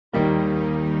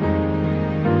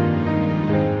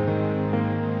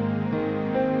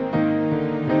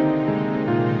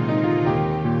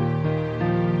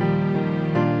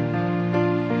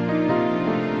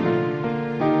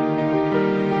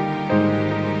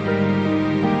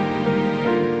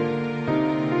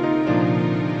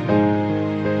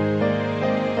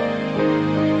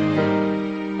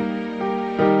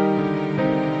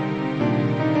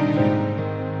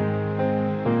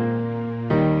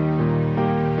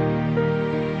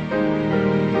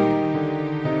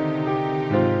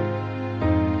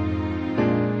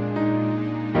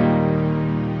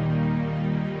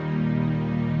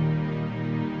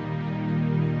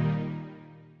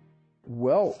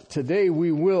Today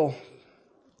we will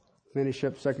finish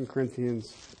up 2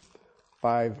 Corinthians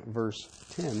 5, verse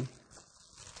 10.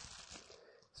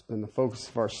 It's been the focus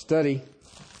of our study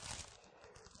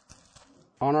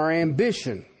on our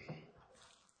ambition.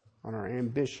 On our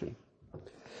ambition.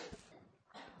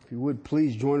 If you would,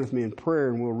 please join with me in prayer,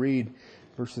 and we'll read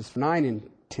verses 9 and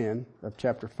 10 of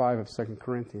chapter 5 of 2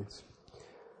 Corinthians.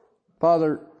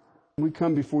 Father, we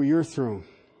come before your throne.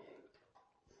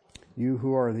 You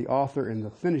who are the author and the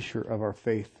finisher of our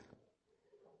faith.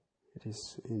 It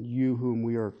is in you whom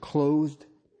we are clothed.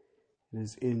 It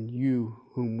is in you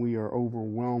whom we are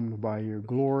overwhelmed by your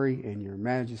glory and your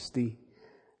majesty,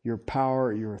 your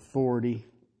power, your authority,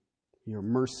 your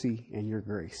mercy, and your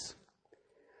grace.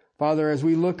 Father, as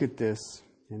we look at this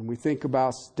and we think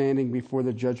about standing before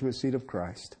the judgment seat of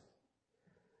Christ,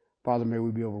 Father, may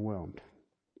we be overwhelmed.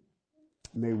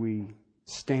 May we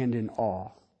stand in awe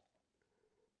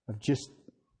of just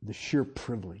the sheer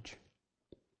privilege.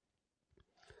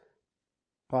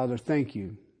 Father, thank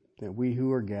you that we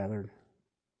who are gathered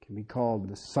can be called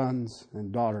the sons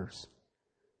and daughters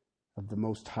of the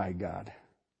Most High God.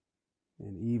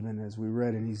 And even as we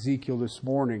read in Ezekiel this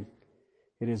morning,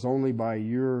 it is only by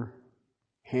your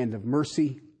hand of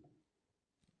mercy,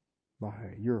 by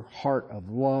your heart of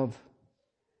love,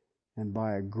 and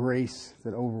by a grace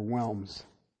that overwhelms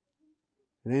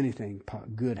that anything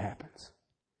good happens.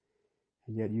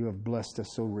 And yet you have blessed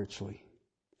us so richly.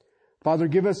 Father,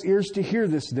 give us ears to hear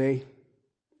this day.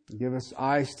 Give us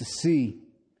eyes to see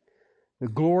the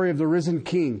glory of the risen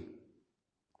King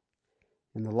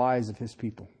and the lives of his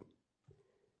people.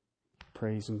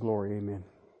 Praise and glory. Amen.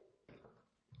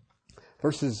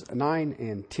 Verses 9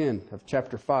 and 10 of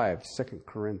chapter 5, 2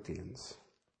 Corinthians.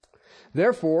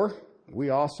 Therefore,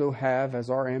 we also have as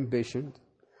our ambition,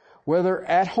 whether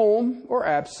at home or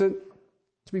absent,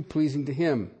 to be pleasing to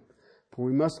him. For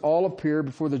we must all appear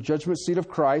before the judgment seat of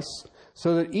Christ,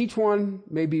 so that each one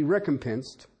may be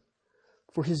recompensed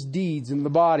for his deeds in the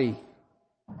body,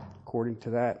 according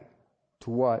to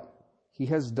what he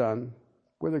has done,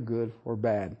 whether good or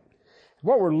bad.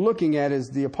 What we're looking at is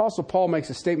the Apostle Paul makes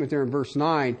a statement there in verse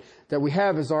 9 that we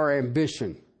have as our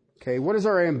ambition. Okay, what is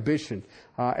our ambition?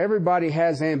 Everybody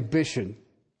has ambition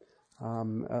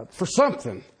for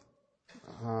something.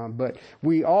 But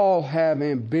we all have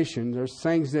ambition. There's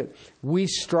things that we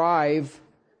strive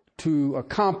to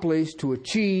accomplish, to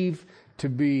achieve, to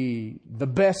be the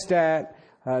best at,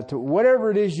 to whatever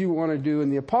it is you want to do.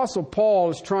 And the Apostle Paul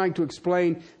is trying to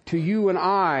explain to you and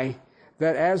I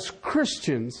that as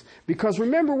Christians, because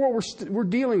remember what we're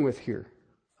dealing with here.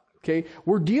 Okay,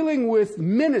 we're dealing with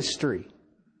ministry.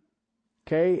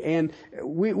 Okay, and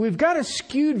we've got a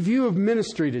skewed view of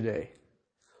ministry today.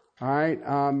 All right,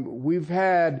 we've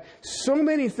had so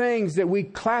many things that we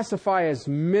classify as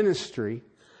ministry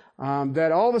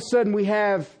that all of a sudden we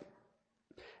have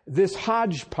this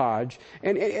hodgepodge,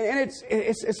 and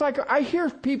it's like I hear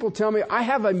people tell me I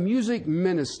have a music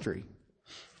ministry.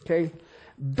 Okay,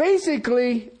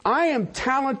 basically I am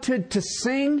talented to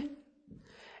sing,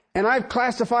 and I've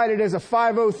classified it as a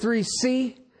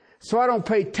 503c, so I don't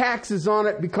pay taxes on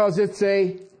it because it's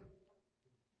a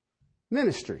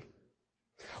ministry.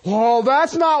 Well,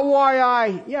 that's not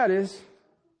why yeah, it is.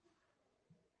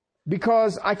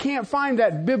 Because I can't find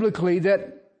that biblically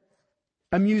that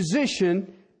a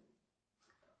musician,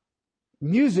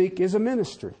 music is a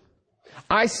ministry.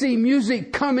 I see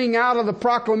music coming out of the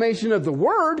proclamation of the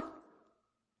Word.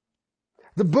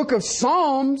 The book of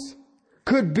Psalms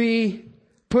could be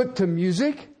put to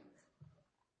music.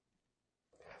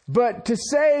 But to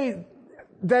say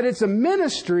that it's a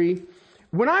ministry,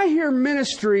 when I hear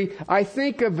ministry, I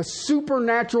think of a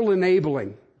supernatural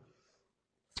enabling.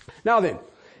 Now then,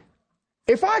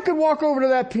 if I could walk over to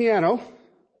that piano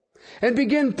and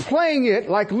begin playing it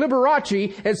like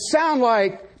Liberace and sound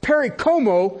like Perry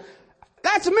Como,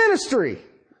 that's a ministry.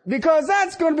 Because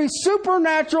that's going to be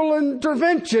supernatural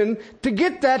intervention to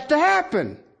get that to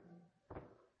happen.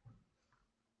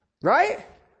 Right?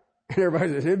 And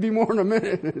everybody says, it'd be more in a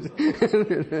minute.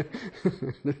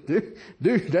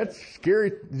 Dude, that's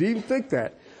scary to even think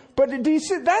that. But do you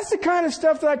see, that's the kind of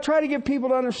stuff that I try to get people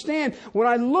to understand. When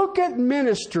I look at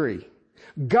ministry,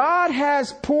 God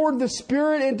has poured the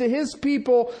Spirit into His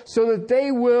people so that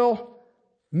they will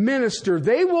minister.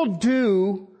 They will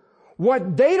do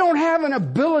what they don't have an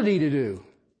ability to do.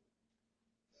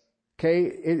 Okay?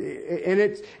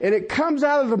 And it comes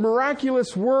out of the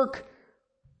miraculous work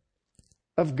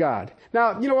of God.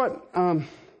 Now, you know what?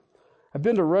 I've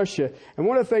been to Russia, and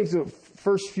one of the things, the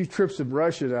first few trips of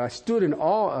Russia that I stood in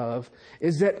awe of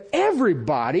is that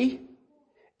everybody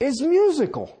is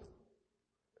musical.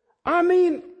 I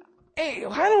mean, Hey,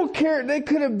 I don't care. They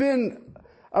could have been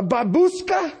a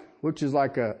babushka, which is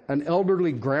like an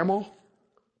elderly grandma.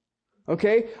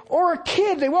 Okay? Or a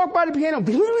kid. They walk by the piano,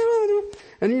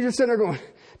 and you just sit there going,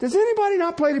 does anybody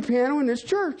not play the piano in this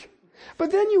church?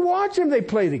 But then you watch them. They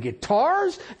play the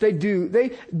guitars.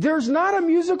 There's not a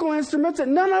musical instrument that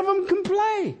none of them can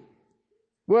play.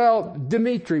 Well,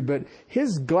 Dimitri, but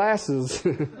his glasses,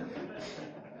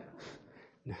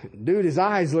 dude, his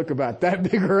eyes look about that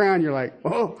big around. You're like,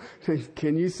 oh,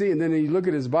 can you see? And then you look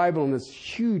at his Bible and this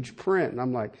huge print. And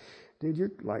I'm like, dude,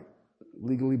 you're like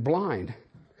legally blind.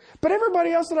 But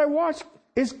everybody else that I watch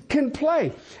can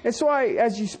play. And so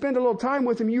as you spend a little time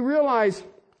with them, you realize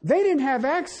they didn't have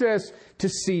access to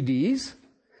CDs,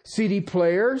 CD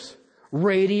players,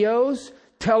 radios,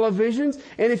 televisions.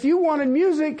 And if you wanted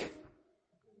music,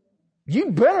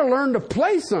 you better learn to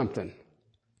play something.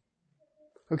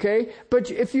 Okay?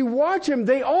 But if you watch them,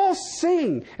 they all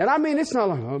sing. And I mean, it's not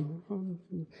like,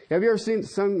 have you ever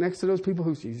sung next to those people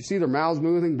who you see their mouths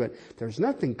moving, but there's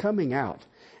nothing coming out.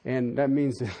 And that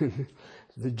means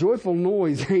the joyful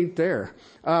noise ain't there.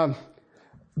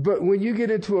 But when you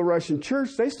get into a Russian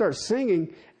church, they start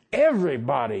singing.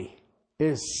 Everybody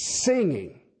is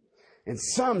singing. And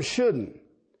some shouldn't.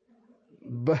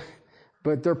 But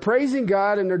they're praising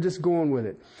God and they're just going with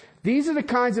it. These are the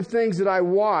kinds of things that I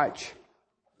watch.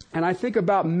 And I think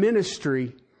about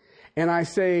ministry. And I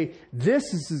say,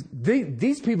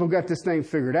 these people got this thing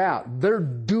figured out. They're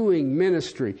doing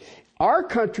ministry. Our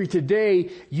country today,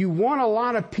 you want a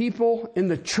lot of people in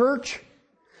the church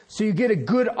so you get a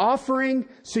good offering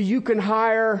so you can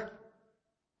hire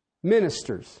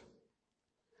ministers.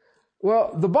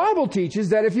 Well, the Bible teaches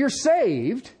that if you're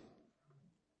saved,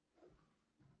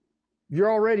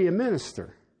 you're already a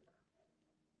minister.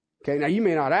 Okay, now you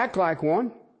may not act like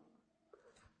one.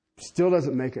 Still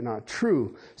doesn't make it not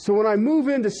true. So when I move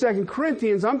into 2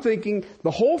 Corinthians, I'm thinking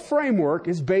the whole framework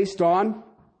is based on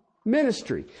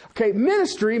ministry. Okay,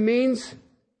 ministry means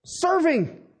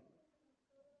serving.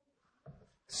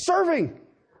 Serving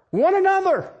one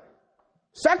another.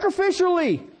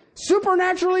 Sacrificially.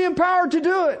 Supernaturally empowered to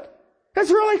do it. That's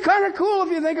really kind of cool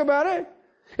if you think about it.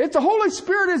 If the Holy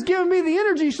Spirit has given me the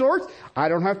energy source, I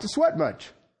don't have to sweat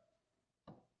much.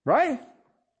 Right?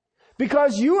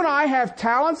 Because you and I have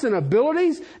talents and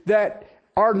abilities that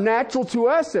are natural to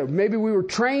us, that maybe we were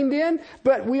trained in,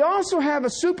 but we also have a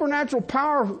supernatural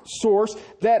power source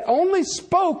that only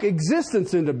spoke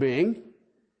existence into being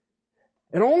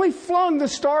and only flung the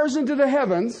stars into the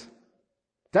heavens.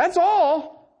 That's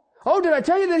all. Oh, did I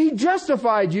tell you that He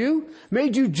justified you,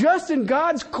 made you just in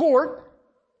God's court,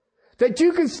 that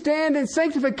you can stand in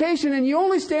sanctification and you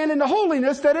only stand in the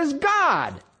holiness that is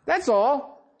God. That's all.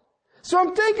 So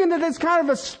I'm thinking that it's kind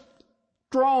of a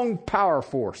strong power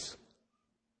force.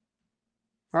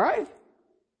 All right?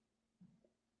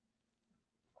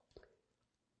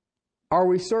 Are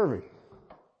we serving?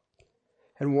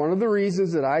 And one of the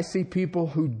reasons that I see people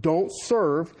who don't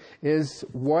serve is,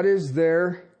 what is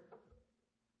their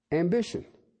ambition?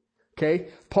 Okay?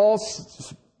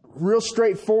 Paul's real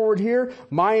straightforward here.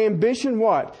 My ambition,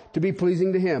 what? To be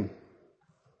pleasing to Him.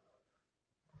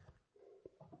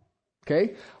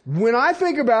 Okay? When I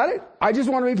think about it, I just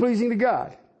want to be pleasing to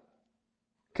God.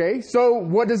 Okay? So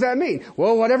what does that mean?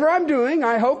 Well, whatever I'm doing,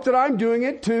 I hope that I'm doing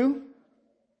it to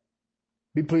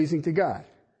be pleasing to God.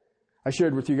 I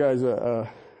shared with you guys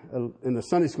in the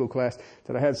Sunday school class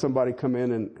that I had somebody come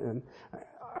in and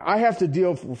I have to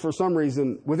deal for some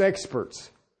reason with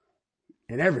experts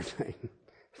in everything.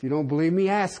 If you don't believe me,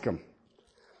 ask them.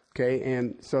 Okay?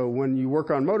 And so when you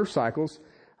work on motorcycles,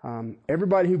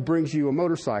 everybody who brings you a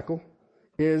motorcycle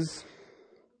is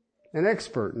an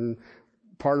expert. And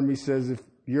part of me says, if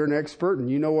you're an expert and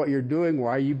you know what you're doing,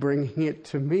 why are you bringing it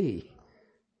to me?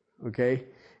 Okay?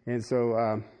 And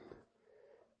so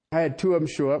I had two of them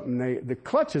show up, and the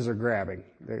clutches are grabbing.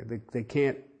 They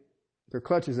can't, their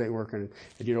clutches ain't working.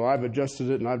 And, I've adjusted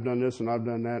it, and I've done this, and I've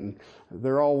done that, and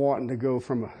they're all wanting to go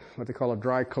from what they call a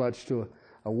dry clutch to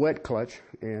a wet clutch.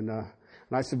 And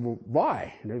I said, well,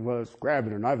 why? And they said, well, it's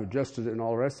grabbing, and I've adjusted it and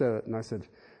all the rest of it. And I said,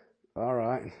 all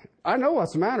right. I know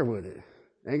what's the matter with it.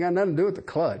 It ain't got nothing to do with the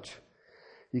clutch.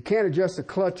 You can't adjust the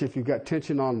clutch if you've got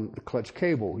tension on the clutch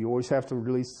cable. You always have to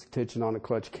release tension on the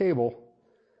clutch cable.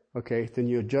 Okay, then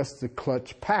you adjust the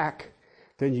clutch pack,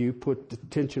 then you put the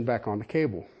tension back on the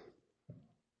cable.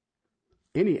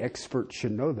 Any expert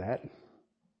should know that.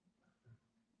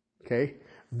 Okay,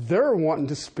 they're wanting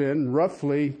to spend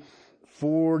roughly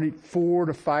 $4,000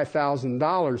 to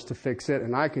 $5,000 to fix it,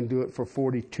 and I can do it for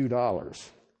 $42.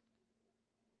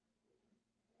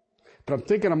 But I'm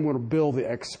thinking I'm going to bill the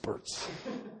experts.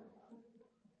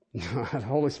 The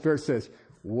Holy Spirit says,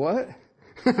 What?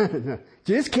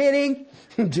 Just kidding.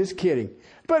 Just kidding.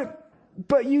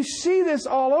 But you see this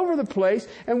all over the place.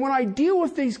 And when I deal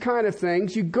with these kind of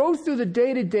things, you go through the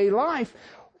day-to-day life.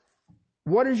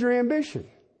 What is your ambition?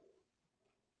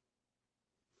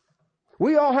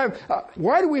 We all have,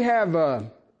 why do we have,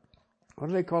 what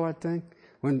do they call that thing?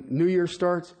 When New Year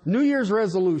starts? New Year's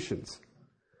resolutions.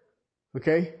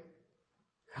 Okay?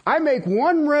 I make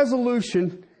one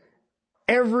resolution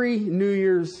every New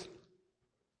Year's,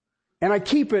 and I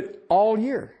keep it all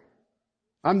year.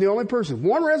 I'm the only person.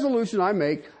 One resolution I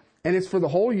make, and it's for the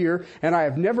whole year, and I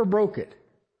have never broke it.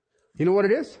 You know what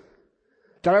it is?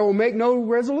 That I will make no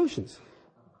resolutions.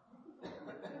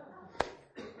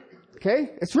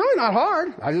 Okay? It's really not hard.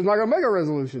 I'm just not going to make a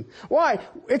resolution. Why?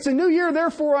 It's a new year,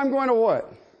 therefore I'm going to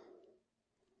what?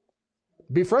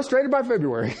 Be frustrated by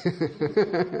February.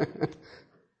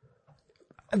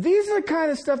 These are the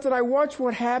kind of stuff that I watch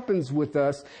what happens with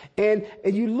us, and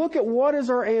you look at what is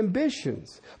our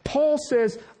ambitions. Paul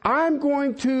says, I'm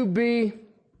going to be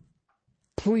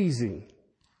pleasing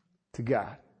to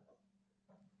God.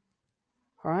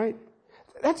 All right?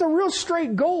 That's a real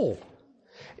straight goal.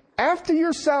 After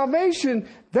your salvation,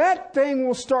 that thing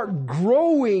will start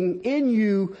growing in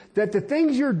you, that the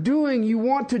things you're doing, you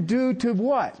want to do to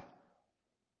what?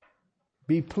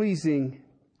 Be pleasing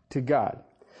to God.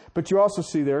 But you also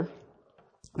see there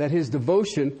that his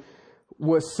devotion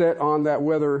was set on that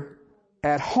whether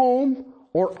at home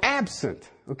or absent,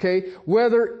 okay?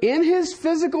 Whether in his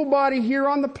physical body here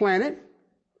on the planet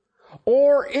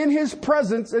or in his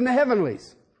presence in the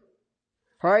heavenlies.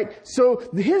 All right? So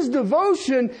his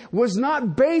devotion was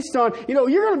not based on, you're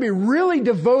going to be really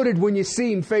devoted when you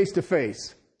see him face to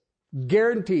face.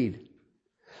 Guaranteed.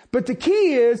 But the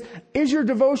key is your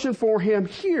devotion for him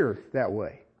here that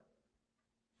way?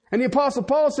 And the Apostle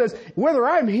Paul says, whether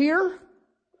I'm here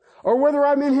or whether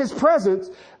I'm in his presence,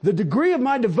 the degree of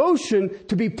my devotion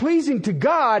to be pleasing to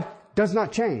God does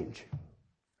not change.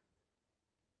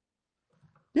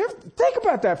 You have to think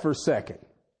about that for a second.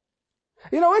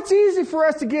 It's easy for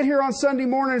us to get here on Sunday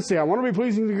morning and say, I want to be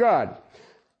pleasing to God.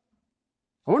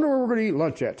 I wonder where we're going to eat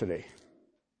lunch at today.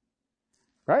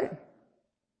 Right?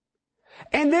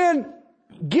 And then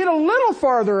get a little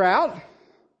farther out.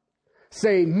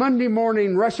 Say, Monday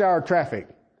morning rush hour traffic.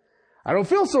 I don't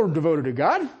feel so devoted to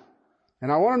God.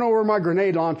 And I want to know where my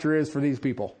grenade launcher is for these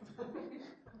people.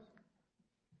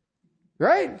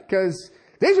 Right? Because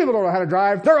these people don't know how to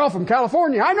drive. They're all from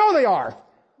California. I know they are.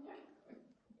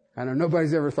 I know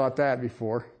nobody's ever thought that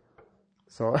before.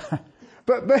 So,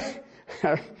 but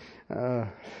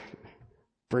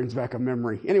brings back a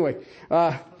memory. Anyway,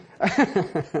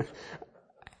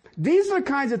 these are the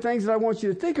kinds of things that I want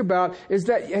you to think about, is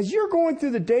that as you're going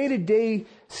through the day-to-day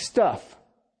stuff,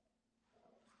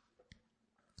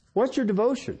 what's your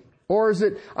devotion? Or is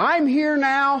it, I'm here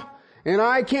now, and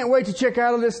I can't wait to check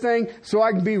out of this thing so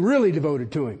I can be really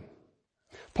devoted to him?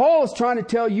 Paul is trying to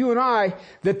tell you and I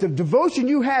that the devotion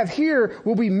you have here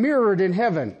will be mirrored in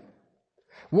heaven.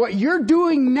 What you're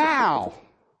doing now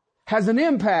has an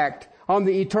impact on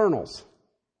the eternals.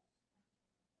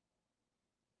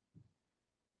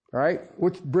 All right?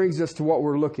 Which brings us to what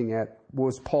we're looking at,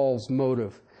 was Paul's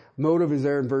motive. Motive is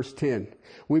there in verse 10.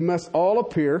 We must all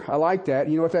appear. I like that.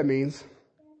 You know what that means?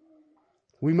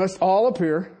 We must all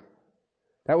appear.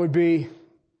 That would be,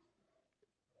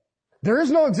 there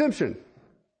is no exemption.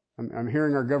 I'm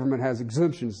hearing our government has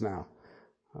exemptions now.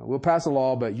 We'll pass a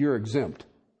law, but you're exempt.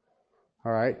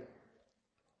 All right?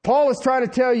 Paul is trying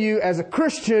to tell you, as a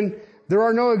Christian, there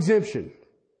are no exemption.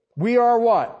 We are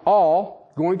what?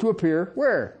 All going to appear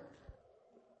where?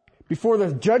 Before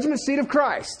the judgment seat of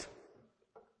Christ.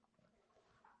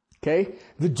 Okay?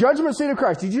 The judgment seat of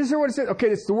Christ. Did you just hear what it said? Okay,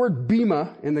 it's the word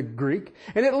bema in the Greek.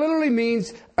 And it literally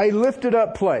means a lifted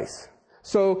up place.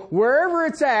 So wherever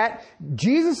it's at,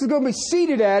 Jesus is going to be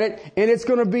seated at it, and it's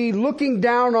going to be looking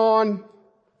down on,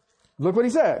 look what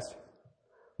he says.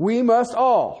 We must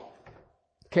all.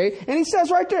 Okay? And he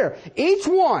says right there, each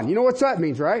one, you know what that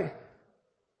means, right?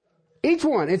 Each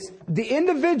one, it's the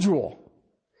individual.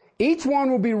 Each one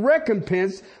will be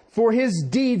recompensed for his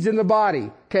deeds in the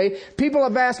body. Okay? People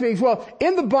have asked me, well,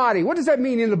 in the body, what does that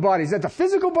mean in the body? Is that the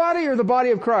physical body or the body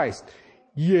of Christ?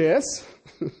 Yes.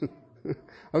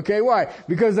 Okay, why?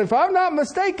 Because if I'm not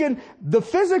mistaken, the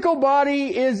physical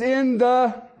body is in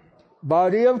the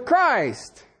body of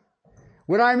Christ.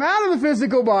 When I'm out of the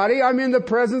physical body, I'm in the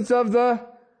presence of the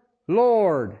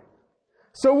Lord.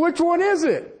 So which one is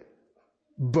it?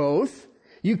 Both.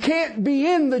 You can't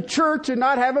be in the church and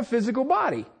not have a physical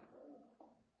body.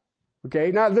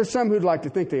 Okay, now there's some who'd like to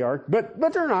think they are, but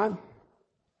they're not.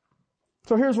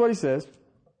 So here's what he says.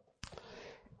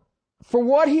 for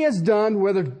what he has done,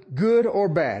 whether good or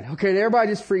bad. Okay, and everybody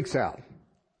just freaks out.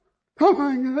 Oh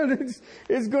my God,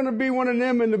 it's going to be one of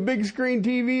them and the big screen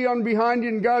TV on behind you,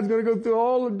 and God's going to go through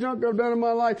all the junk I've done in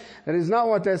my life. That is not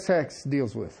what that text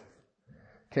deals with.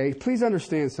 Okay, please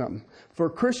understand something. For a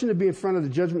Christian to be in front of the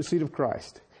judgment seat of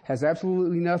Christ has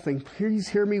absolutely nothing, please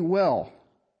hear me well,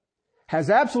 has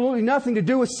absolutely nothing to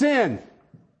do with sin.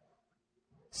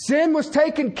 Sin was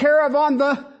taken care of on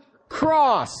the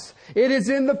cross. It is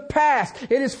in the past.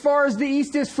 It is far as the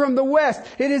east is from the west.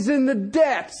 It is in the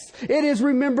depths. It is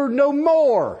remembered no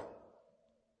more.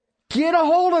 Get a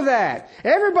hold of that.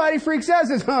 Everybody freaks out and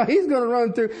says, oh, he's going to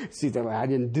run through. See, I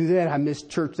didn't do that. I missed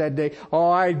church that day. Oh,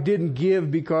 I didn't give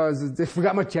because I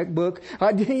forgot my checkbook.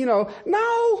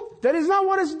 No, that is not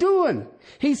what it's doing.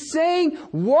 He's saying,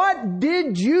 what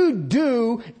did you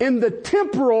do in the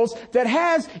temporals that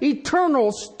has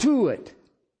eternals to it?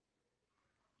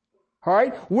 All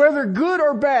right, whether good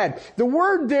or bad. The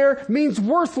word there means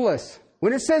worthless.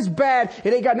 When it says bad,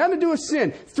 it ain't got nothing to do with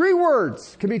sin. 3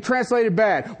 words can be translated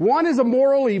bad. One is a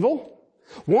moral evil.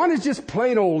 One is just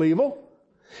plain old evil.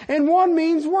 And one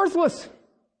means worthless.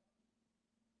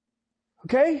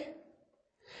 Okay?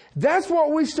 That's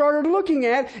what we started looking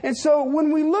at. And so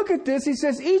when we look at this, he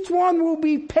says each one will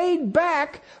be paid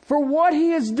back for what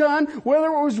he has done, whether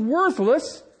it was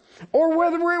worthless or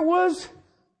whether it was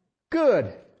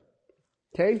good.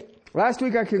 Okay? Last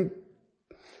week I can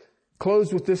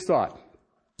close with this thought.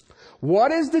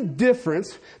 What is the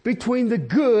difference between the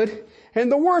good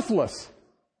and the worthless?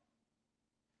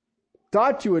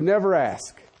 Thought you would never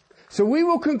ask. So we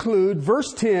will conclude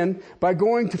verse 10 by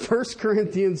going to 1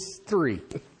 Corinthians 3.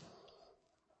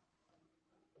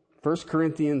 1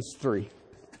 Corinthians 3.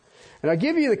 And I'll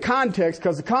give you the context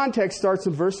because the context starts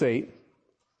in verse 8.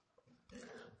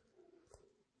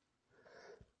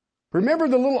 Remember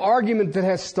the little argument that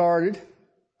has started.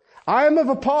 I am of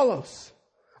Apollos.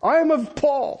 I am of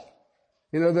Paul.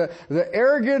 You know, the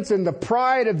arrogance and the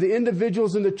pride of the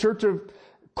individuals in the church of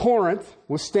Corinth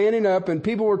was standing up and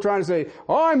people were trying to say,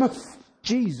 oh, I'm of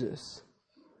Jesus.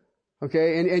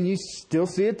 Okay, and you still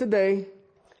see it today.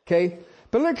 Okay,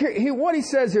 but look here, what he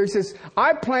says here. He says,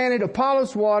 I planted,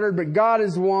 Apollos watered, but God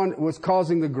is the one who was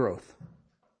causing the growth.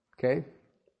 Okay.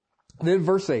 Then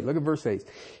verse 8, look at verse 8.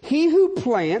 He who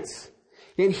plants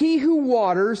and he who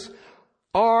waters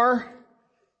are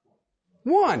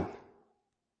one.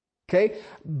 Okay?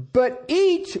 But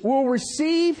each will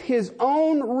receive his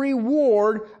own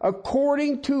reward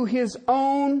according to his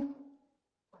own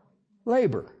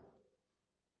labor.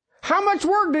 How much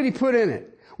work did he put in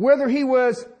it? Whether he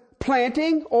was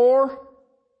planting or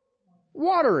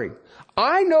watering.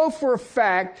 I know for a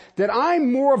fact that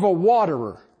I'm more of a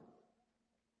waterer.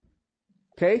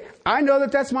 Okay? I know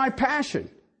that that's my passion.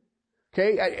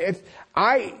 Okay?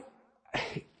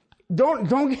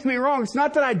 Don't get me wrong. It's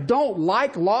not that I don't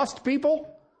like lost people.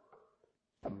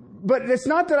 But it's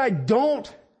not that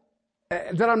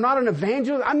that I'm not an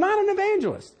evangelist. I'm not an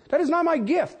evangelist. That is not my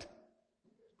gift.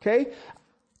 Okay?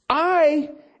 I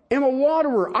am a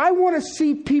waterer. I want to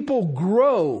see people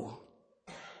grow.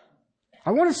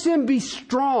 I want to see them be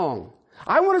strong.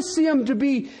 I want to see them to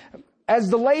be, as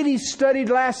the ladies studied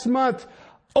last month,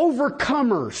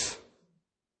 overcomers.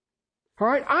 All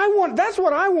right, that's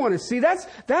what I want to see. That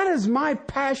is my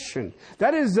passion.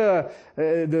 That is the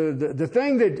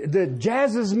thing that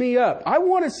jazzes me up. I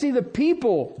want to see the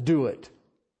people do it.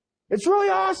 It's really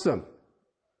awesome.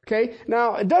 Okay,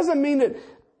 now it doesn't mean that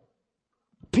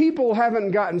people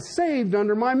haven't gotten saved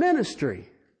under my ministry.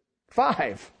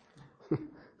 5.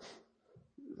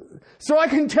 So I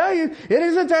can tell you, it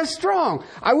isn't that strong.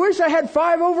 I wish I had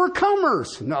 5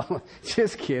 overcomers. No,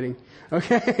 just kidding.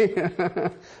 Okay.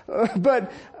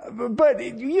 But,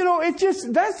 you know,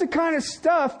 that's the kind of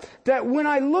stuff that when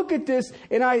I look at this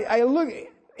and I look,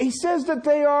 he says that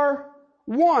they are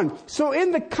one. So in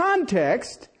the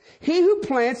context, he who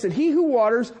plants and he who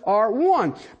waters are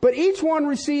one. But each one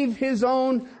receive his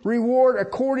own reward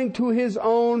according to his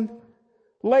own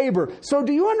labor. So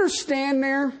do you understand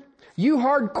there? You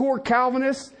hardcore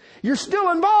Calvinists, you're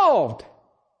still involved.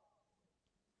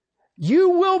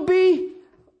 You will be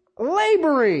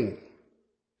laboring.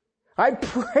 I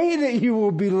pray that you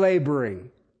will be laboring.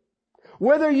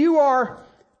 Whether you are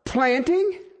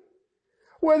planting,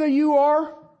 whether you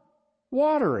are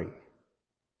watering.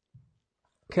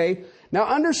 Okay? Now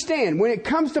understand, when it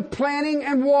comes to planting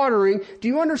and watering, do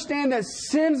you understand that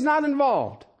sin's not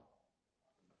involved?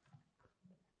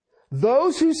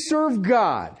 Those who serve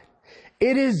God,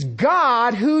 it is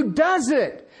God who does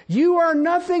it. You are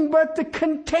nothing but the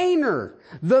container,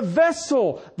 the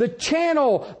vessel, the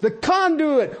channel, the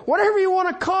conduit, whatever you want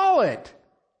to call it.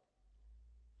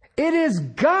 It is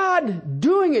God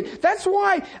doing it. That's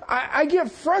why I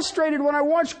get frustrated when I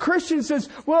watch Christians says,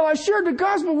 well, I shared the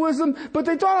gospel with them, but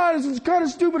they thought I was kind of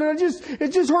stupid and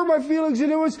it just hurt my feelings,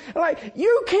 and it was like,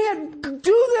 you can't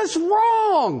do this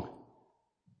wrong.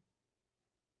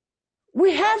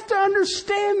 We have to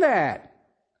understand that.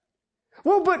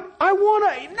 Well, but I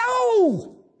want to,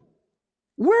 no!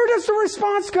 Where does the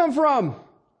response come from?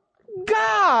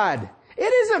 God. It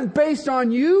isn't based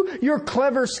on you, your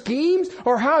clever schemes,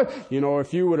 or how,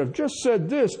 if you would have just said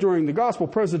this during the gospel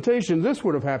presentation, this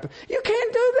would have happened. You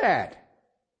can't do that.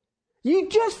 You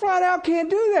just flat out can't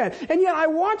do that. And yet I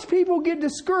watch people get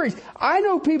discouraged. I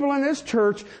know people in this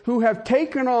church who have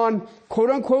taken on quote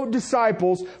unquote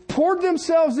disciples, poured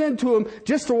themselves into them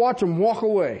just to watch them walk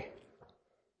away.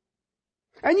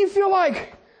 And you feel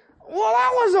like, well,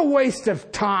 that was a waste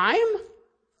of time.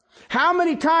 How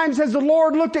many times has the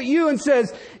Lord looked at you and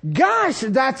says, gosh,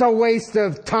 that's a waste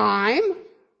of time?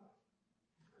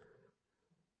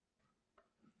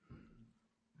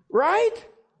 Right?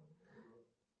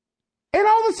 And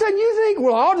all of a sudden you think,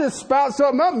 well, I'll just spout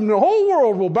something up and the whole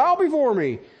world will bow before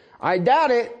me. I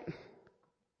doubt it.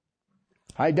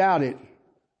 I doubt it.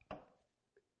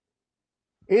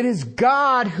 It is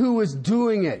God who is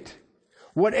doing it.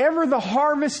 Whatever the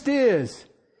harvest is,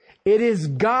 it is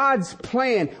God's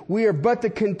plan. We are but the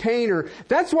container.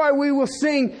 That's why we will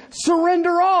sing,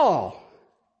 surrender all.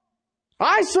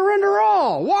 I surrender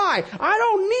all. Why? I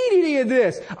don't need any of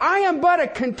this. I am but a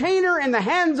container in the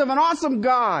hands of an awesome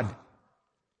God.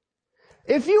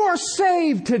 If you are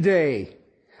saved today,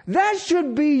 that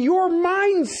should be your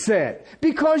mindset,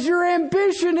 because your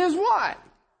ambition is what?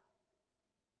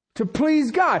 To please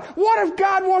God. What if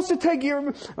God wants to take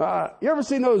you? You ever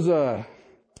seen those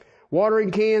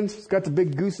watering cans? It's got the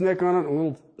big gooseneck on it, a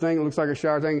little thing that looks like a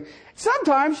shower thing.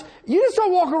 Sometimes you just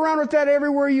don't walk around with that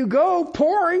everywhere you go,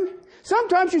 pouring.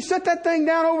 Sometimes you set that thing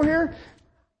down over here.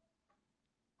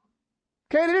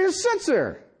 Okay, and it just sits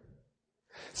there.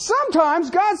 Sometimes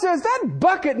God says that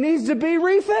bucket needs to be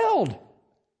refilled.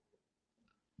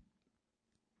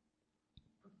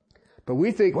 But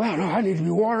we think, well, no, I need to be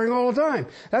watering all the time.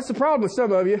 That's the problem with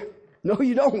some of you. No,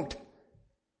 you don't.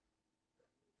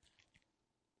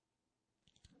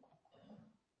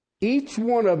 Each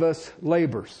one of us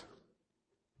labors.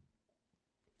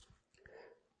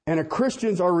 And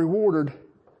Christians are rewarded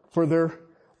for their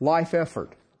life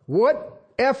effort. What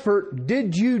effort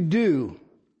did you do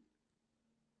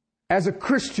as a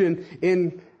Christian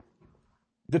in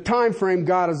the time frame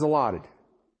God has allotted?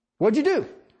 What'd you do?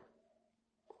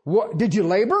 What, did you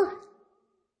labor?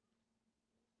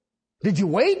 Did you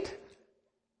wait?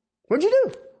 What'd you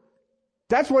do?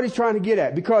 That's what he's trying to get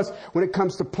at. Because when it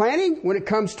comes to planting, when it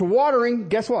comes to watering,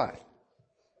 guess what?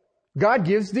 God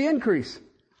gives the increase.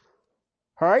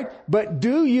 All right? But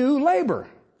do you labor?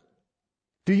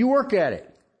 Do you work at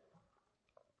it?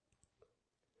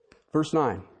 Verse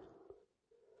 9.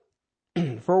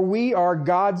 For we are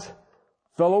God's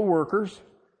fellow workers,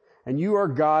 and you are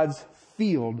God's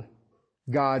field,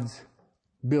 God's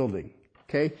building.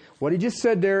 Okay? What he just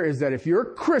said there is that if you're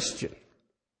a Christian,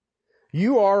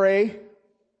 you are a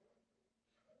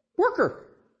worker.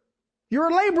 You're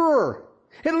a laborer.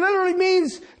 It literally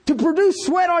means to produce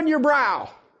sweat on your brow.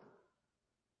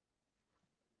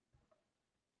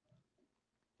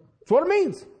 That's what it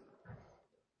means.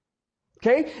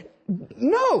 Okay?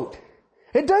 Note,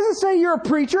 it doesn't say you're a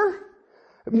preacher,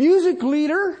 a music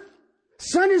leader,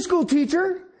 Sunday school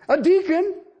teacher, a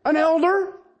deacon, an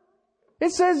elder.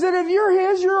 It says that if you're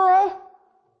his, you're a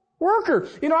worker.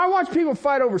 I watch people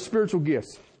fight over spiritual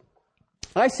gifts.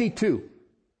 I see two.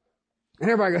 And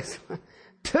everybody goes,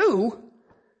 2?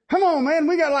 Come on, man,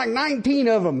 we got like 19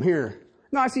 of them here.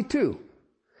 No, I see 2.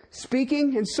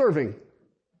 Speaking and serving.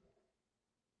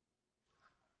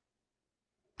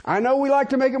 I know we like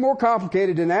to make it more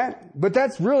complicated than that, but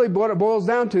that's really what it boils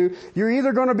down to. You're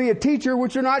either going to be a teacher,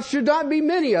 which should not be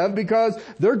many of, because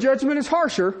their judgment is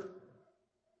harsher,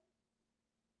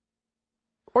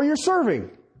 or you're serving.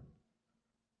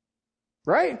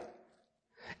 Right?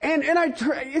 And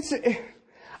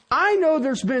I know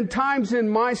there's been times in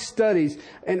my studies,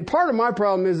 and part of my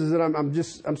problem is that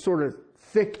I'm sort of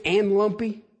thick and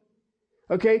lumpy.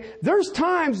 Okay? There's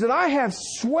times that I have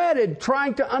sweated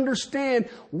trying to understand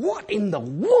what in the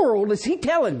world is he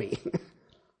telling me?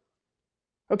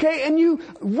 Okay? And you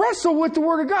wrestle with the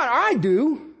Word of God. I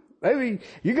do. Maybe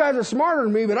you guys are smarter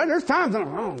than me, but there's times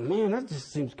I'm like, oh man, that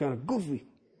just seems kind of goofy.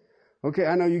 Okay,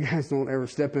 I know you guys don't ever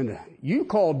step into, you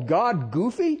called God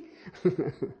goofy?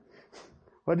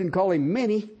 Well, I didn't call him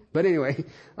many, but anyway.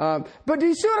 But do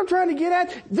you see what I'm trying to get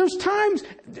at? There's times,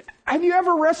 have you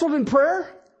ever wrestled in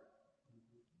prayer?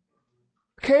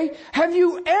 Okay? Have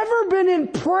you ever been in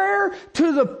prayer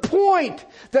to the point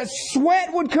that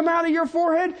sweat would come out of your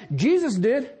forehead? Jesus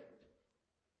did.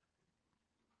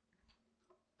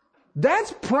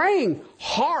 That's praying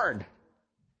hard.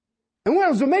 And what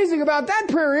was amazing about that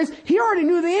prayer is he already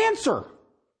knew the answer.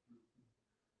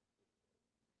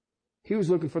 He was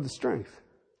looking for the strength.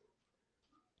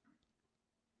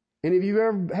 Any of you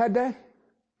ever had that?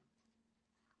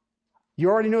 You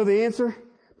already know the answer,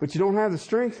 but you don't have the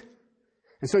strength.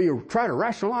 And so you try to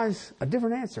rationalize a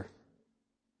different answer.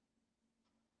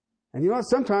 And you know what?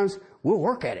 Sometimes we'll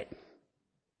work at it.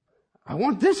 I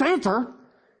want this answer.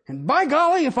 And by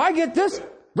golly, if I get this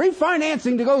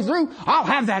refinancing to go through, I'll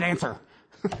have that answer.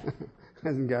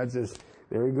 And God says,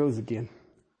 there he goes again.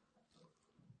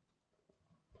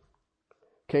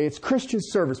 Okay, it's Christian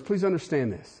service. Please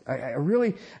understand this. I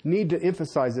really need to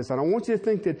emphasize this. I don't want you to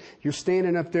think that you're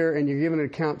standing up there and you're giving an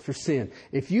account for sin.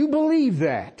 If you believe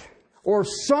that, or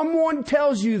someone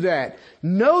tells you that,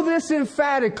 know this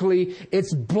emphatically,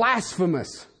 it's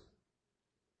blasphemous.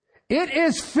 It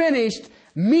is finished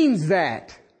means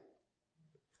that.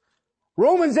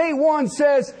 Romans 8:1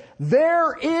 says,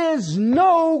 there is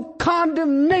no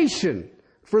condemnation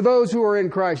for those who are in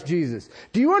Christ Jesus.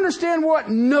 Do you understand what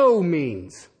no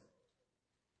means?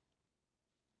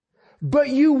 But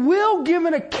you will give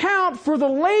an account for the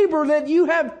labor that you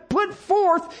have put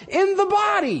forth in the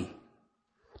body.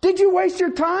 Did you waste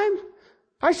your time?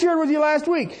 I shared with you last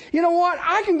week. You know what?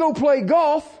 I can go play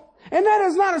golf, and that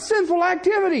is not a sinful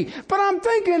activity. But I'm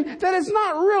thinking that it's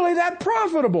not really that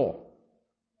profitable.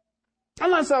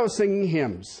 Unless I was singing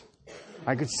hymns.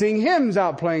 I could sing hymns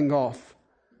out playing golf.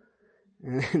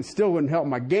 And it still wouldn't help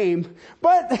my game,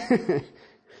 but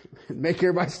make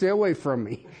everybody stay away from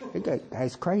me. That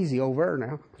guy's crazy over there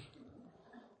now.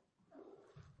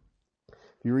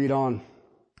 You read on.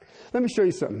 Let me show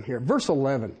you something here. Verse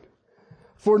 11.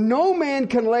 For no man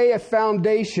can lay a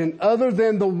foundation other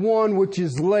than the one which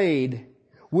is laid,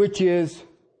 which is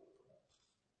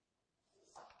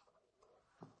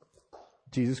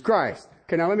Jesus Christ.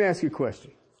 Okay, now let me ask you a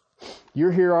question.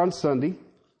 You're here on Sunday.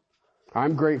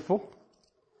 I'm grateful.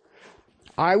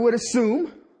 I would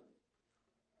assume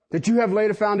that you have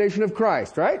laid a foundation of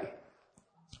Christ, right?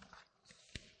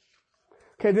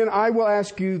 Okay, then I will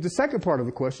ask you the second part of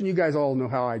the question. You guys all know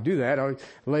how I do that. I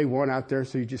lay one out there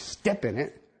so you just step in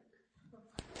it.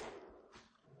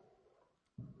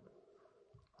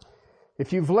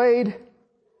 If you've laid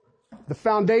the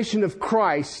foundation of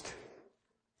Christ,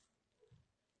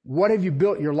 what have you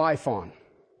built your life on?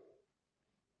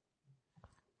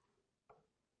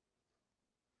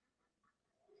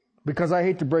 Because I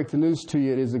hate to break the news to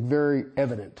you, it is very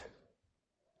evident.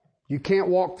 You can't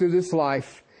walk through this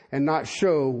life and not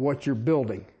show what you're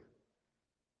building.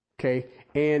 Okay?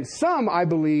 And some, I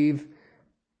believe,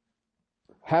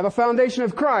 have a foundation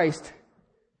of Christ,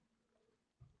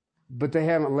 but they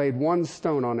haven't laid one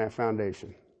stone on that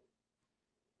foundation.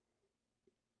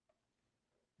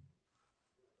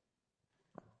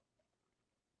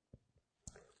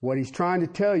 What he's trying to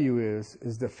tell you is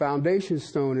the foundation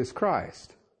stone is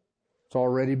Christ. It's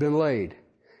already been laid.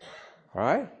 All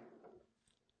right?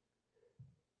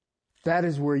 That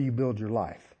is where you build your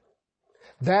life.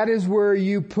 That is where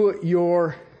you put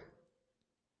your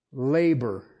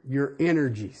labor, your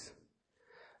energies.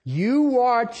 You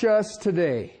watch us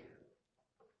today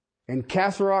in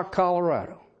Castle Rock,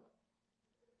 Colorado.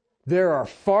 There are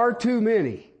far too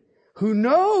many who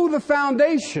know the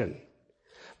foundation,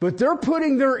 but they're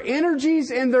putting their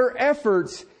energies and their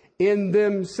efforts in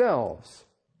themselves.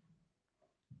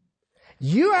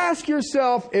 You ask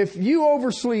yourself, if you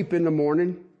oversleep in the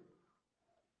morning,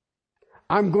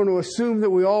 I'm going to assume that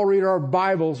we all read our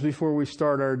Bibles before we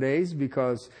start our days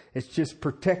because it's just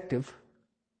protective.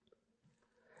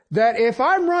 That if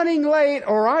I'm running late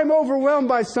or I'm overwhelmed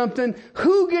by something,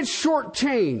 who gets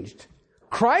shortchanged?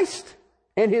 Christ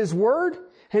and His Word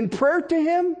and prayer to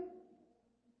Him?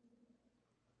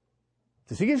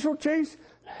 Does He get shortchanged?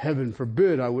 Heaven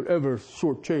forbid I would ever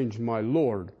shortchange my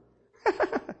Lord.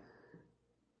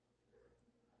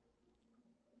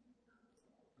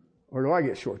 Or do I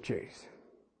get shortchanged?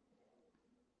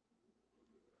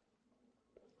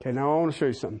 Okay, now I want to show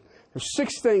you something. There's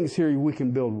 6 things here we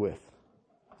can build with.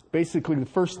 Basically, the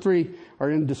first 3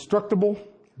 are indestructible.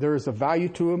 There is a value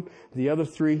to them. The other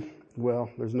 3, well,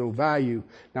 there's no value.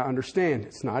 Now understand,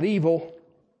 it's not evil.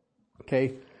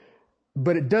 Okay?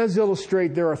 But it does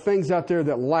illustrate there are things out there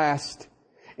that last.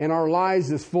 And our lives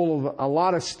is full of a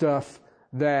lot of stuff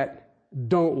that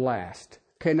don't last.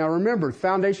 Okay, now remember, the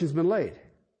foundation's been laid.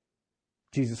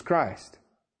 Jesus Christ.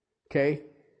 Okay?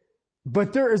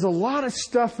 But there is a lot of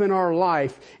stuff in our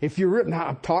life, if you're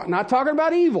not talking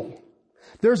about evil.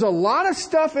 There's a lot of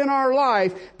stuff in our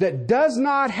life that does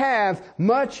not have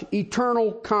much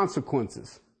eternal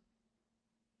consequences.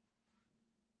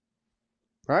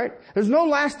 Right? There's no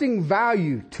lasting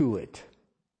value to it.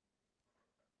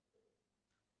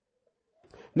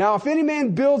 Now, if any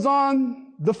man builds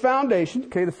on the foundation,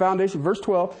 the foundation, verse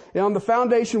 12, on the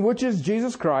foundation which is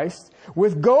Jesus Christ,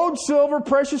 with gold, silver,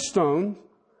 precious stone,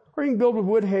 or you can build with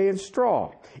wood, hay, and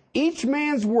straw. Each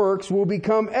man's works will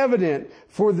become evident,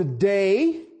 for the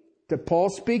day that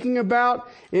Paul's speaking about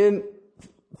in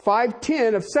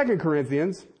 5:10 of 2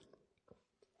 Corinthians.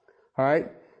 All right.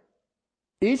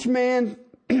 Each man's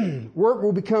work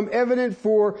will become evident,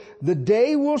 for the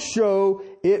day will show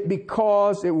it,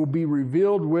 because it will be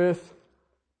revealed with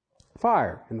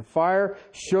fire. And the fire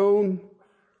shown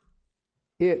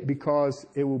it because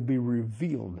it will be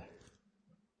revealed.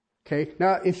 Okay.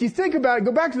 Now, if you think about it,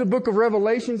 go back to the book of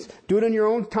Revelations, do it in your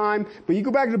own time, but you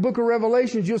go back to the book of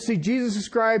Revelations, you'll see Jesus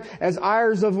described as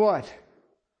eyes of what?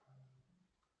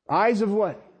 Eyes of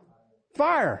what?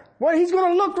 Fire. Well, he's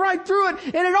going to look right through it,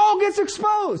 and it all gets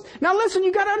exposed. Now listen,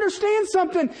 you got to understand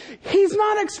something. He's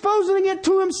not exposing it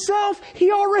to himself.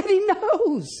 He already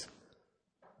knows.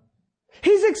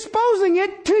 He's exposing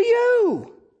it to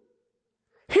you.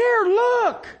 Here,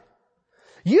 look.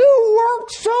 You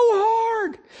worked so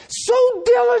hard, so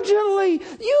diligently.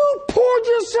 You poured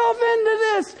yourself into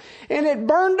this, and it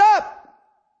burned up.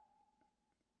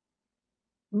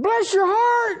 Bless your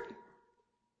heart.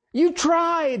 You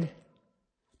tried,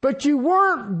 but you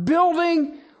weren't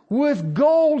building with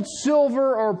gold,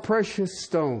 silver, or precious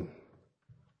stone.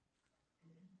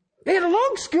 It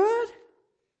looks good,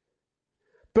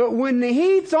 but when the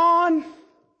heat's on,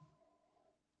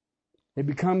 it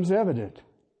becomes evident.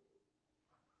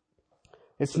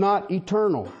 It's not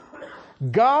eternal.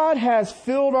 God has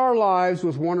filled our lives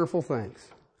with wonderful things.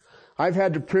 I've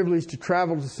had the privilege to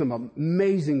travel to some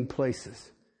amazing places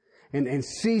and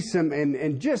see some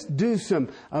and just do some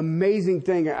amazing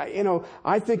thing.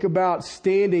 I think about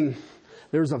standing,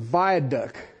 there's a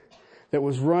viaduct that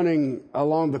was running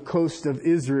along the coast of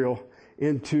Israel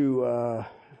into,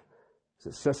 is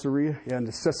it Caesarea? Yeah,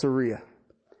 into Caesarea.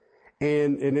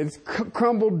 And it's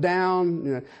crumbled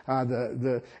down, and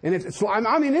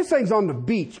this thing's on the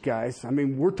beach, guys. I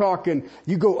mean, we're talking,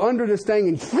 you go under this thing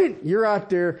and you're out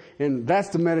there, and that's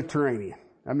the Mediterranean.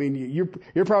 I mean,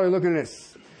 you're probably looking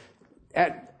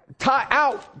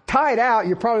tied out,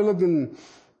 you're probably looking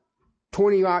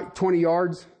 20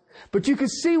 yards. But you can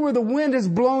see where the wind has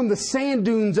blown the sand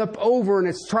dunes up over, and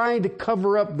it's trying to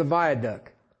cover up the viaduct.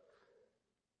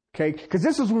 Okay, because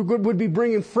this is what would be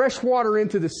bringing fresh water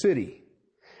into the city.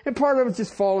 And part of it's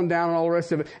just falling down and all the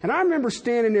rest of it. And I remember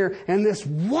standing there and this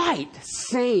white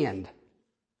sand.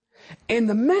 And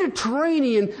the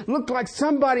Mediterranean looked like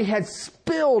somebody had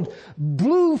spilled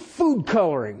blue food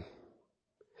coloring.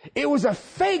 It was a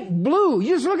fake blue.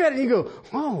 You just look at it and you go,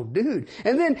 oh, dude.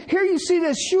 And then here you see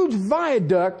this huge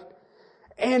viaduct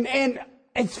and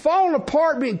it's falling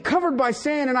apart, being covered by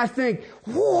sand. And I think,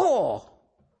 whoa.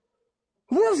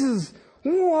 This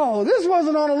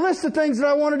wasn't on a list of things that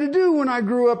I wanted to do when I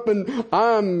grew up, and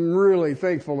I'm really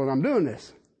thankful that I'm doing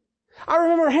this. I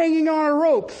remember hanging on a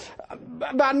rope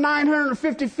about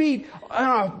 950 feet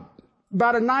on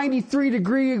about a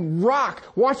 93-degree rock,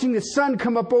 watching the sun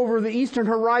come up over the eastern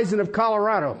horizon of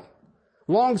Colorado.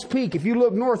 Long's Peak. If you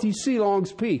look north, you see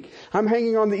Long's Peak. I'm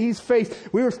hanging on the east face.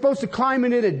 We were supposed to climb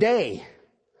it in a day.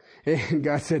 And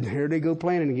God said, here they go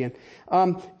planning again.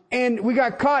 And we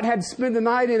got caught, had to spend the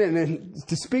night in it. And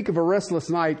to speak of a restless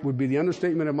night would be the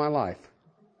understatement of my life.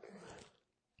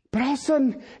 But all of a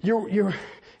sudden, you're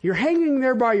hanging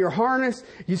there by your harness.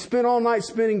 You spend all night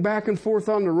spinning back and forth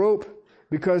on the rope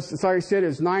because, as I said,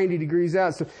 it's 90 degrees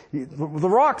out. So the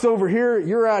rock's over here.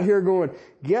 You're out here going,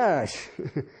 gosh,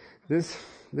 this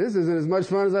isn't as much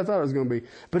fun as I thought it was going to be.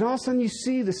 But all of a sudden, you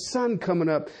see the sun coming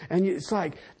up, and it's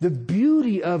like the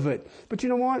beauty of it. But you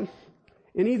know what?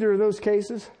 In either of those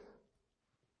cases,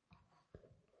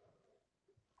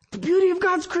 the beauty of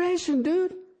God's creation,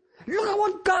 dude. Look at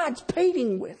what God's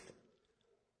painting with.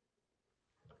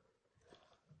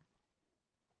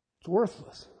 It's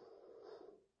worthless.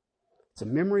 It's a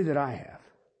memory that I have.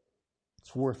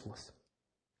 It's worthless.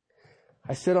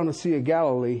 I sat on the Sea of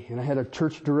Galilee, and I had a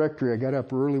church directory. I got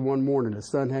up early one morning. The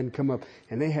sun hadn't come up,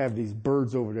 and they have these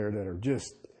birds over there that are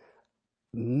just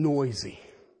noisy.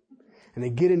 And they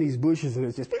get in these bushes, and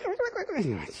it's just,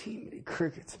 gee,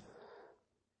 crickets.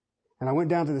 And I went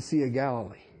down to the Sea of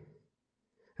Galilee.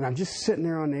 And I'm just sitting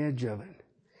there on the edge of it.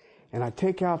 And I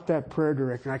take out that prayer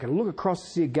directory, and I can look across the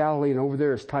Sea of Galilee, and over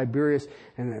there is Tiberias,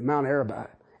 and Mount Arabat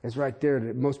is right there.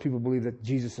 That most people believe that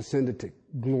Jesus ascended to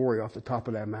glory off the top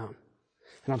of that mountain.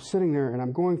 And I'm sitting there, and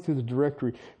I'm going through the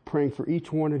directory, praying for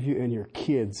each one of you and your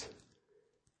kids.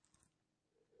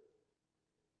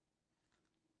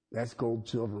 That's gold,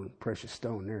 silver, and precious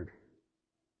stone there.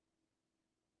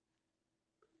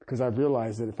 Because I've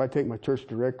realized that if I take my church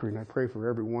directory and I pray for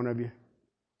every one of you,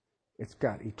 it's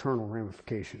got eternal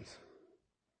ramifications.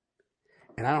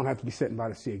 And I don't have to be sitting by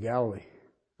the Sea of Galilee.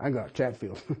 I can go to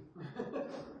Chatfield.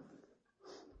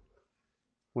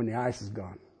 When the ice is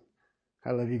gone.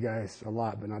 I love you guys a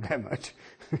lot, but not that much.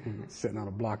 Sitting on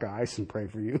a block of ice and pray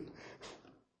for you.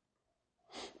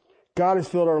 God has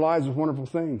filled our lives with wonderful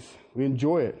things. We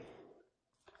enjoy it.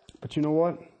 But you know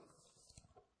what?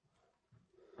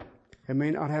 It may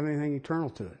not have anything eternal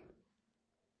to it.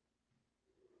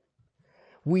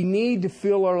 We need to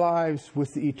fill our lives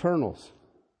with the eternals.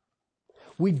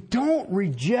 We don't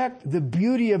reject the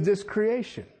beauty of this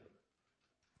creation.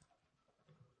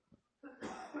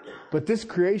 But this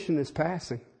creation is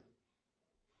passing.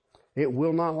 It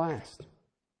will not last.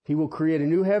 He will create a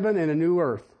new heaven and a new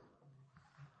earth.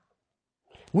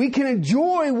 We can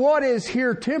enjoy what is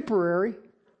here temporary,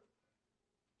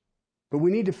 but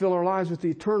we need to fill our lives with the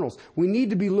eternals. We need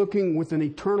to be looking with an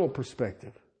eternal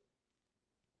perspective.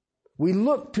 We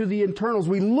look to the internals.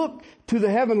 We look to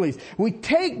the heavenlies. We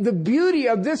take the beauty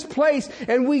of this place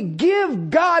and we give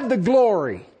God the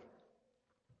glory.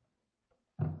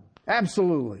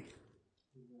 Absolutely.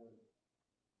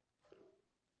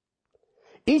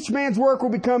 Each man's work will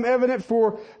become evident,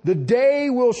 for the day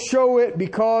will show it,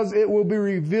 because it will be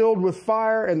revealed with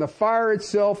fire, and the fire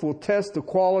itself will test the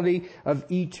quality of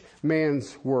each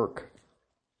man's work.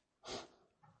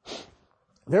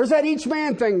 There's that each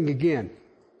man thing again.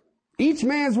 Each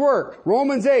man's work.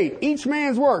 Romans 8, each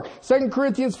man's work. 2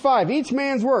 Corinthians 5, each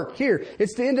man's work. Here,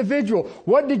 it's the individual.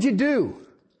 What did you do?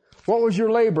 What was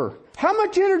your labor? How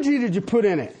much energy did you put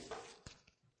in it?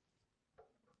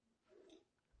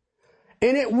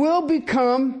 And it will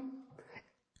become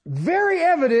very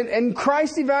evident in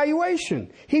Christ's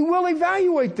evaluation. He will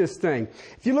evaluate this thing.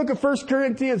 If you look at 1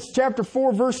 Corinthians chapter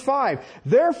 4, verse 5,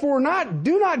 therefore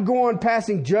do not go on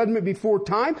passing judgment before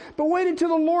time, but wait until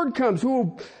the Lord comes,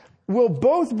 who will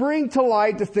both bring to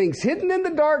light the things hidden in the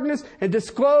darkness and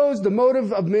disclose the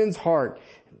motive of men's heart.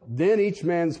 Then each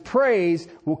man's praise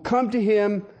will come to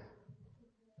him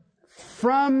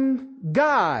from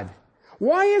God.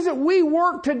 Why is it we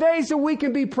work today so we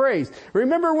can be praised?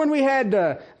 Remember when we had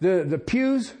the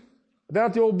pews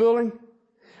about the old building?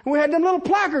 And we had them little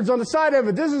placards on the side of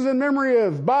it. This is in memory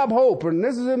of Bob Hope, and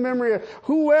this is in memory of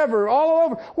whoever, all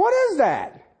over. What is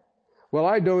that? Well,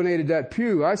 I donated that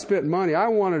pew. I spent money. I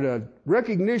wanted a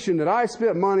recognition that I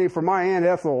spent money for my Aunt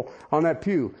Ethel on that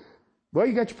pew. Well,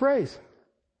 you got your praise.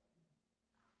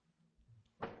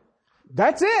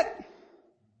 That's it.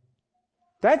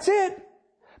 That's it.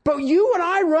 But you and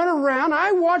I run around,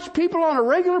 I watch people on a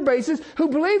regular basis who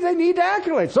believe they need the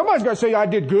accolades. Somebody's got to say, I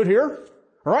did good here,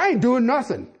 or I ain't doing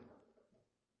nothing.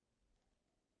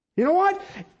 You know what?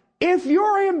 If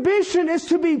your ambition is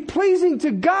to be pleasing to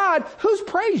God, whose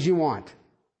praise you want?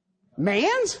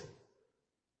 Man's?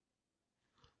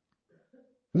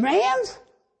 Man's?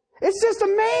 It's just a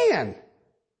man.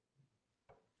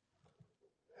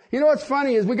 You know what's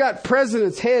funny is we got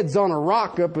presidents' heads on a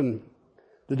rock up in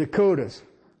the Dakotas.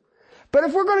 But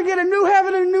if we're going to get a new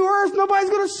heaven and a new earth, nobody's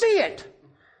going to see it.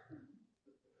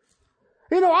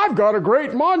 You know, I've got a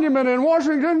great monument in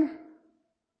Washington.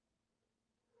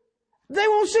 They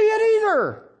won't see it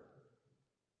either.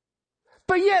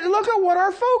 But yet, look at what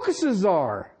our focuses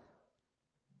are.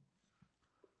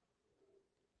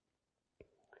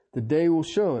 The day will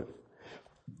show it.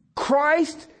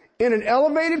 Christ, in an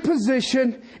elevated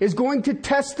position, is going to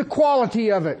test the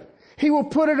quality of it. He will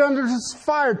put it under this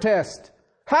fire test.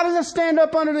 How does it stand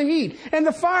up under the heat? And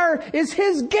the fire is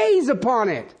His gaze upon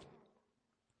it.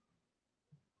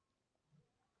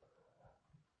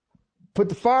 Put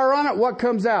the fire on it, what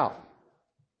comes out?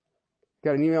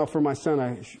 Got an email from my son,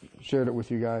 I shared it with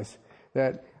you guys,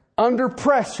 that under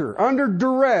pressure, under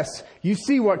duress, you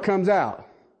see what comes out.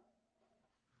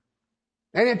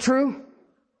 Ain't it true?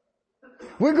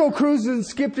 We go cruising,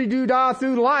 skippity-doo-dah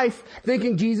through life,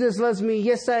 thinking Jesus loves me.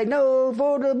 Yes, I know,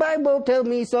 for the Bible tells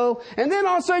me so. And then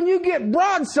all of a sudden you get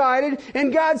broadsided,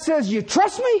 and God says, you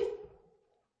trust me?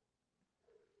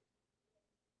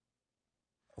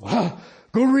 Well,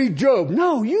 go read Job.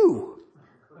 No, you.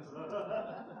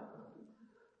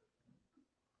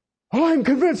 Oh, I'm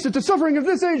convinced that the suffering of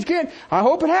this age can't. I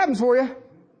hope it happens for you.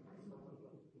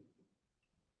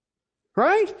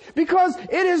 Right? Because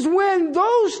it is when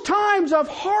those times of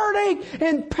heartache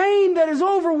and pain that is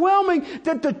overwhelming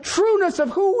that the trueness of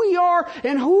who we are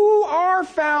and who our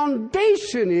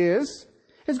foundation is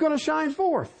going to shine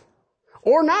forth.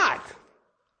 Or not.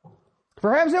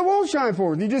 Perhaps it won't shine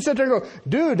forth. You just sit there and go,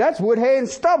 dude, that's wood, hay, and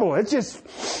stubble. It's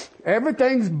just,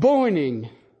 everything's boiling.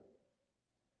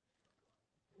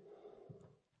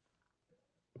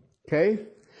 Okay?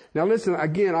 Now listen,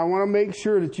 again, I want to make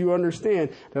sure that you understand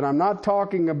that I'm not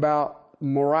talking about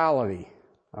morality.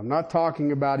 I'm not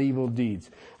talking about evil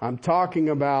deeds. I'm talking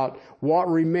about what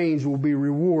remains will be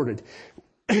rewarded.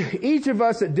 Each of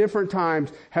us at different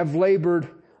times have labored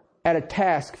at a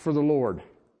task for the Lord.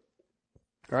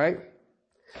 Right?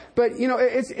 But,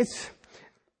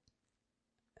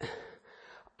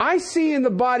 I see in the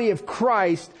body of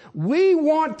Christ, we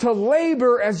want to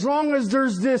labor as long as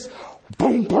there's this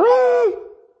boom, boom,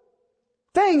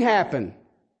 thing happen.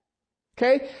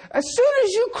 Okay? As soon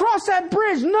as you cross that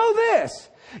bridge, know this.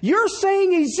 You're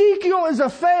saying Ezekiel is a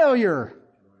failure.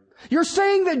 You're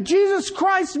saying that Jesus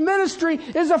Christ's ministry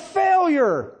is a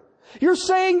failure. You're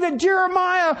saying that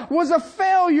Jeremiah was a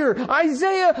failure.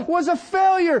 Isaiah was a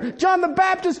failure. John the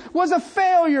Baptist was a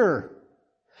failure.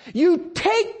 You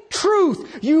take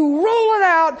truth, you roll it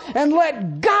out, and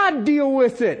let God deal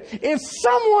with it. If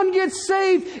someone gets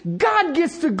saved, God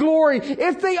gets the glory.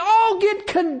 If they all get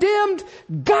condemned,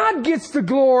 God gets the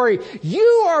glory.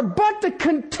 You are but the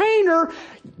container.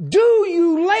 Do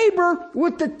you labor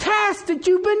with the task that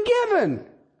you've been given?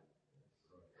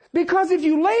 Because if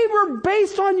you labor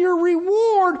based on your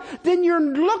reward, then you're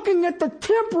looking at the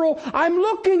temporal. I'm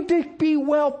looking to be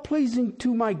well-pleasing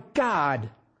to my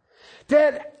God.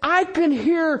 That I can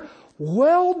hear,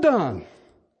 well done,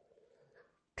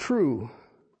 true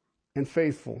and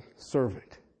faithful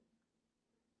servant.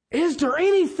 Is there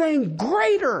anything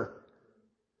greater?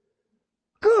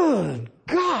 Good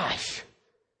gosh.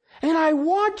 And I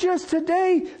watch us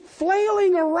today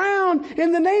flailing around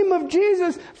in the name of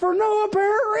Jesus for no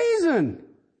apparent reason.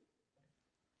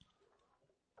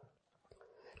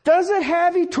 Does it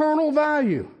have eternal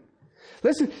value?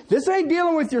 Listen, this ain't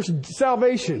dealing with your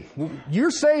salvation.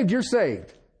 You're saved, you're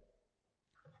saved.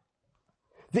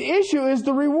 The issue is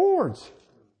the rewards.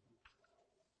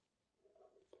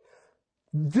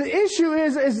 The issue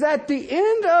is that the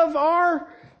end of our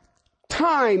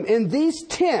time in these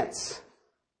tents,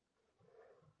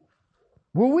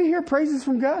 will we hear praises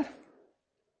from God?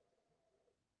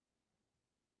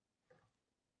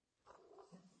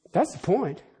 That's the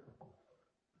point.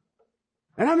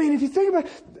 And I mean, if you think about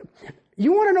it,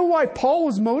 you want to know why Paul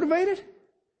was motivated?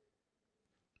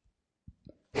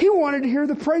 He wanted to hear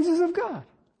the praises of God.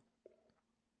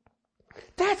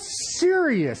 That's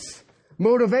serious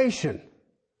motivation.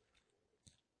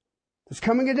 There's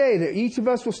coming a day that each of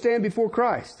us will stand before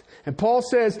Christ. And Paul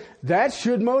says that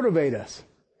should motivate us.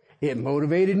 It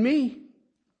motivated me.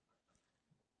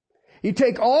 You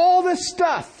take all this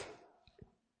stuff,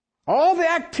 all the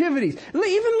activities,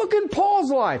 even look in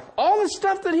Paul's life, all the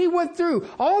stuff that he went through,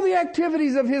 all the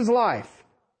activities of his life.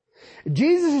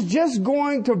 Jesus is just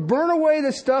going to burn away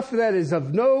the stuff that is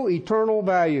of no eternal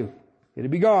value. It'll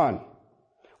be gone.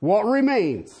 What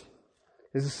remains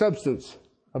is the substance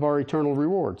of our eternal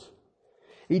rewards.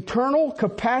 Eternal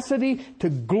capacity to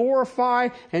glorify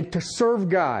and to serve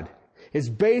God is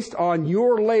based on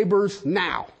your labors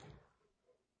now.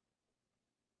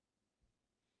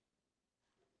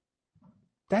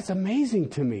 That's amazing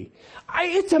to me.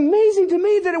 It's amazing to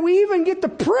me that we even get the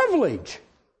privilege,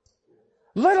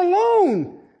 let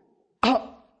alone,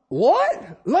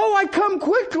 what? Lo, I come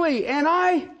quickly and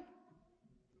I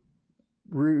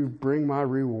bring my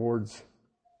rewards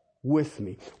with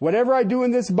me. Whatever I do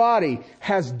in this body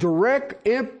has direct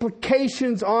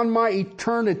implications on my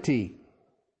eternity.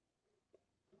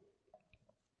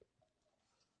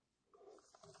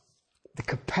 The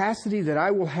capacity that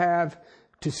I will have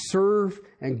to serve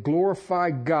and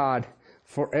glorify God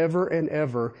forever and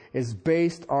ever is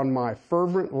based on my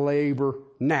fervent labor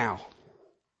now.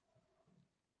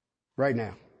 Right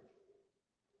now.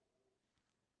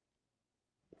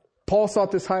 Paul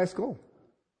sought this highest goal.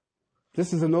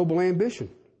 This is a noble ambition.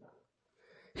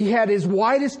 He had his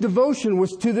widest devotion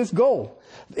was to this goal.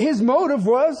 His motive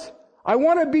was, I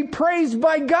want to be praised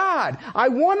by God. I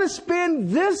want to spend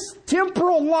this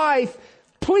temporal life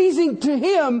pleasing to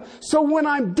Him, so when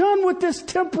I'm done with this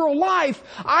temporal life,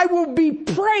 I will be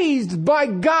praised by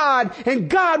God and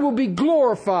God will be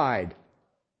glorified.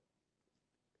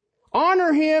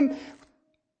 Honor Him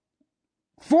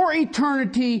for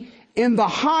eternity in the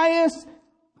highest,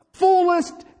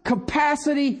 fullest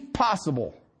capacity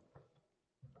possible.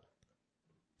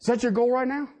 Is that your goal right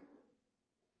now?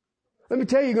 Let me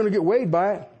tell you, you're going to get weighed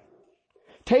by it.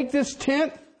 Take this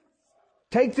tent,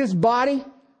 take this body,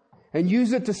 and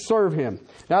use it to serve Him.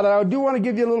 Now, I do want to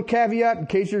give you a little caveat in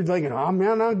case you're thinking, oh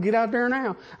man, I'll get out there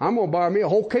now. I'm going to buy me a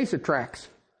whole case of tracts.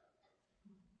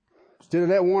 Instead of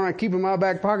that one, I keep in my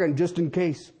back pocket just in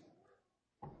case.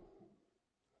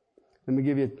 Let me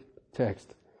give you a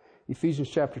text. Ephesians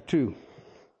chapter 2,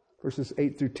 verses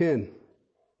 8 through 10.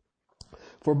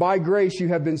 For by grace you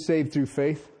have been saved through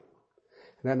faith,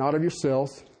 and that not of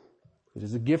yourselves. It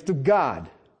is a gift of God,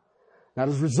 not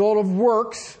as a result of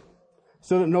works,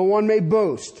 so that no one may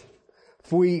boast.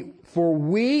 For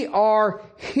we are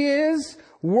His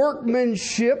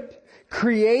workmanship,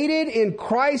 created in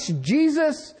Christ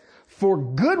Jesus for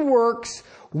good works,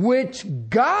 which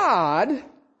God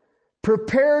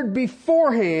prepared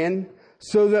beforehand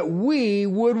so that we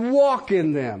would walk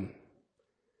in them.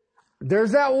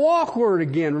 There's that walk word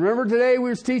again. Remember today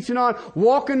we was teaching on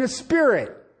walk in the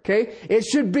Spirit. Okay? It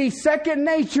should be second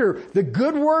nature. The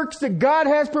good works that God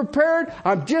has prepared,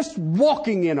 I'm just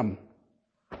walking in them.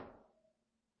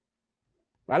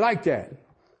 I like that.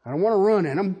 I don't want to run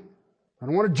in them. I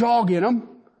don't want to jog in them.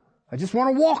 I just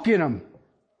want to walk in them.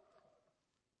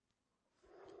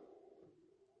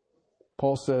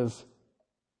 Paul says,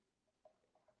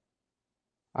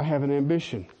 I have an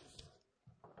ambition.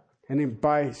 And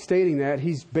by stating that,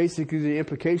 he's basically, the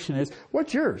implication is,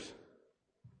 what's yours?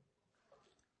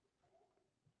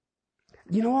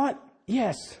 You know what?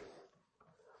 Yes.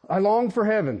 I long for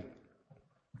heaven.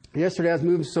 Yesterday I was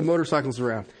moving some motorcycles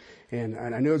around. And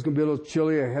I knew it was going to be a little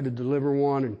chilly. I had to deliver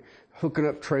one and hooking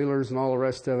up trailers and all the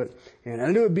rest of it. And I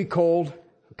knew it would be cold.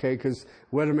 Okay, because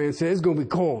weatherman said it's going to be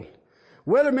cold.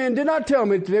 Weatherman did not tell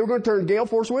me that they were going to turn gale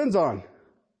force winds on.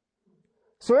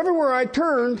 So everywhere I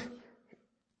turned,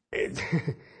 I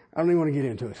don't even want to get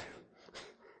into it.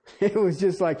 It was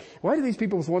just like, why do these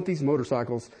people want these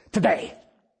motorcycles today?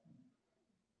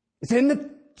 It's in the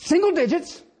single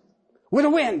digits with a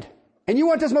wind. And you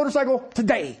want this motorcycle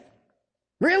today.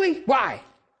 Really? Why?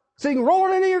 So you can roll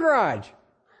it into your garage.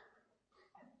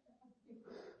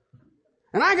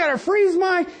 And I got to freeze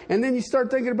my... And then you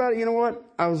start thinking about it, you know what?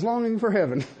 I was longing for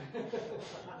heaven.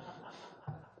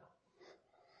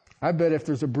 I bet if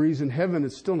there's a breeze in heaven,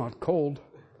 it's still not cold.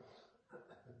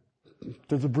 If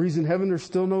there's a breeze in heaven, there's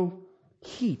still no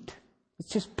heat.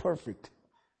 It's just perfect.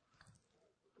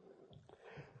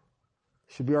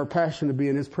 Should be our passion to be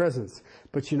in His presence.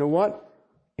 But you know what?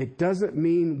 It doesn't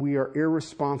mean we are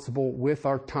irresponsible with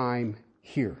our time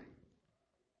here.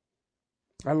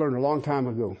 I learned a long time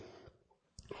ago.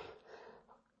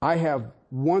 I have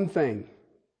one thing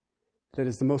that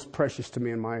is the most precious to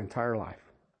me in my entire life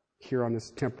here on this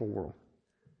temporal world.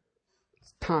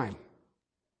 It's time.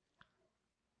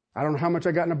 I don't know how much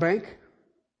I got in the bank.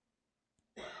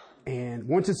 And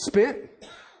once it's spent,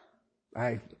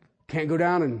 I can't go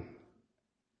down and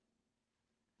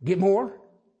get more.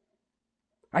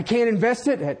 I can't invest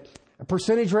it at a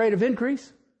percentage rate of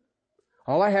increase.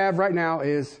 All I have right now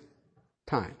is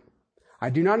time. I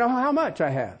do not know how much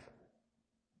I have.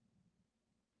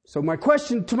 So my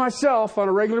question to myself on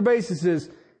a regular basis is,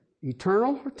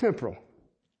 eternal or temporal?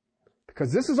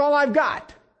 Because this is all I've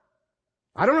got.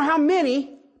 I don't know how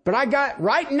many, but I got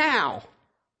right now.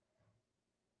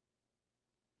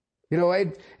 You know,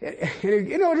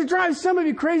 it drives some of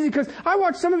you crazy because I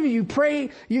watch some of you pray,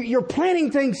 you're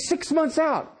planning things 6 months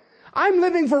out. I'm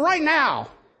living for right now.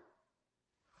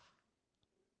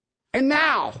 And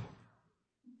now.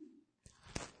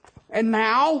 And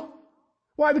now.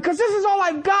 Why? Because this is all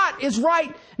I've got is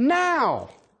right now.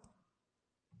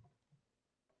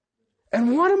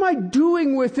 And what am I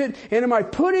doing with it? And am I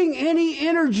putting any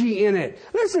energy in it?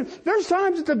 Listen, there's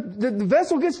times that the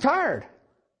vessel gets tired.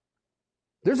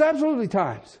 There's absolutely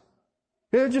times.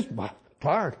 They're just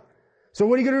tired. So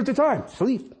what are you going to do at the time?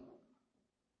 Sleep.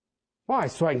 Why?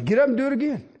 So I can get up and do it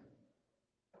again.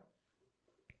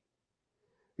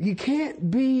 You can't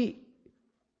be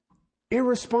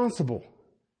irresponsible.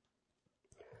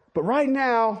 But right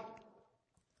now,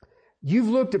 you've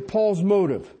looked at Paul's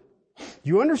motive.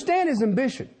 You understand his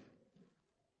ambition.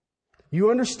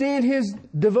 You understand his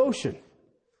devotion.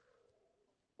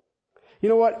 You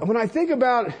know what? When I think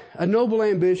about a noble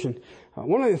ambition,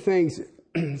 one of the things,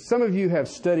 some of you have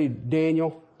studied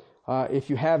Daniel. If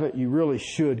you haven't, you really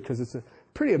should, because it's a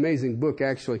pretty amazing book,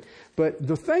 actually. But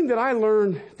the thing that I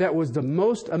learned that was the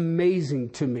most amazing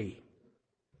to me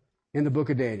in the book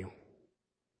of Daniel.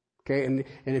 Okay, and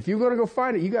if you're going to go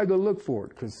find it, you got to go look for it,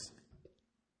 because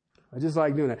I just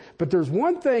like doing that. But there's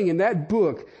one thing in that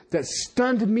book that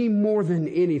stunned me more than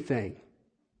anything.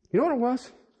 You know what it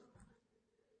was?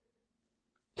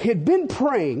 He had been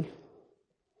praying,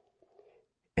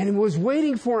 and was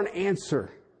waiting for an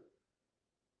answer.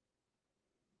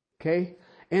 Okay?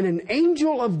 And an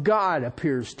angel of God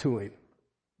appears to him.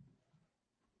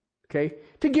 Okay?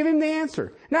 To give him the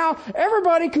answer. Now,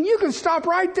 everybody, you can stop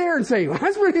right there and say, well,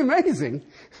 that's pretty amazing.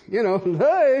 You know,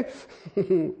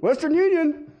 hey, Western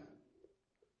Union.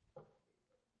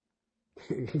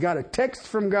 Got a text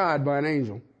from God by an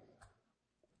angel.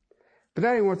 But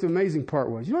that ain't what the amazing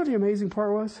part was. You know what the amazing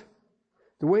part was?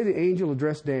 The way the angel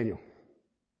addressed Daniel.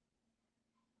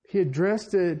 He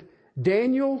addressed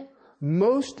Daniel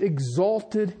most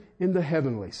exalted in the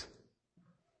heavenlies.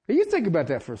 Now you think about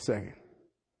that for a second.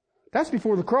 That's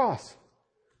before the cross.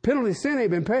 Penalty of sin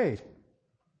ain't been paid.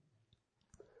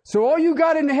 So all you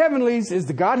got in the heavenlies is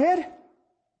the Godhead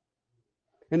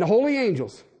and the holy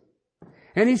angels.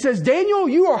 And he says, Daniel,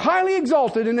 you are highly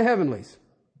exalted in the heavenlies.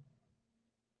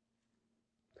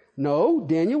 No,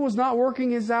 Daniel was not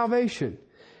working his salvation.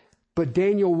 But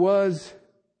Daniel was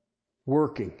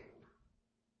working.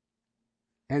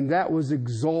 And that was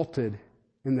exalted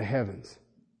in the heavens.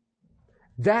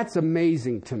 That's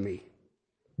amazing to me.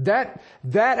 That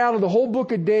out of the whole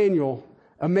book of Daniel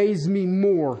amazed me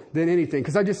more than anything.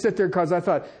 Because I just sit there because I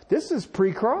thought, this is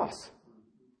pre-cross.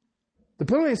 The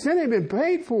penalty of sin ain't been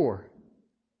paid for.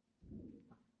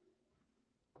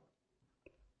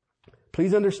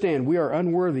 Please understand, we are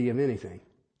unworthy of anything.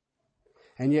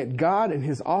 And yet God in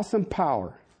His awesome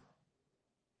power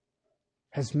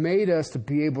has made us to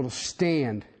be able to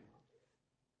stand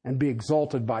and be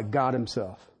exalted by God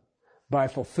Himself by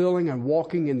fulfilling and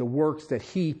walking in the works that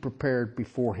He prepared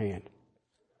beforehand.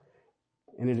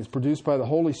 And it is produced by the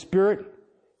Holy Spirit,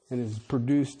 and it is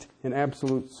produced in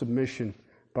absolute submission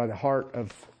by the heart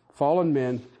of fallen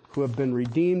men who have been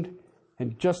redeemed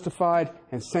and justified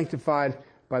and sanctified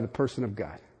by the person of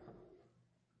God.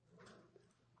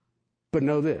 But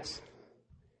know this,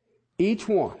 each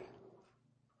one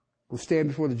will stand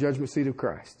before the judgment seat of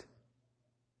Christ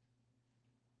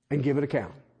and give an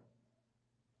account.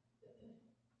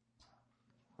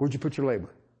 Where'd you put your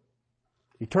labor?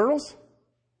 Eternals?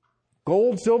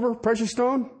 Gold, silver, precious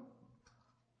stone?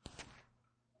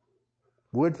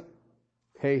 Wood,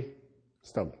 hay,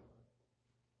 stubble.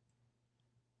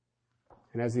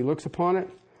 And as He looks upon it,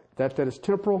 that is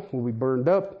temporal will be burned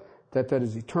up. That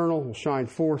is eternal will shine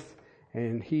forth,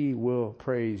 and He will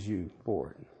praise you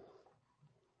for it.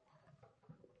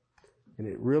 And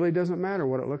it really doesn't matter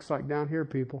what it looks like down here,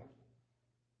 people.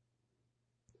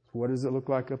 What does it look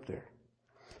like up there?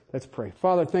 Let's pray.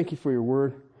 Father, thank You for Your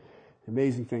word.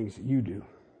 Amazing things that You do.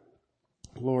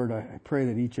 Lord, I pray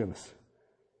that each of us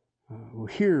will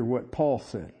hear what Paul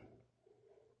said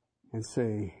and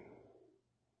say,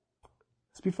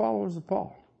 let's be followers of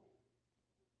Paul.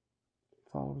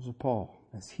 Followers of Paul,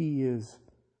 as he is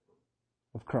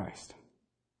of Christ.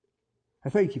 I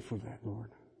thank You for that,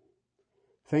 Lord.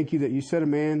 Thank You that You set a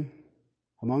man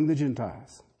among the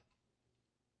Gentiles,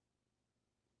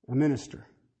 a minister,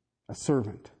 a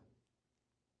servant,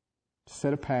 to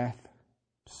set a path,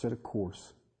 to set a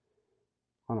course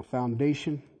on a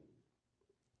foundation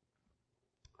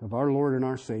of our Lord and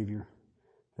our Savior,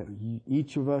 that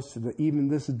each of us, that even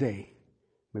this day,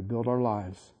 may build our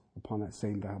lives upon that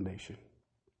same foundation.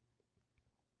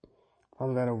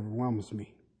 Father, that overwhelms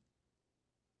me.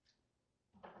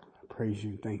 I praise You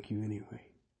and thank You anyway.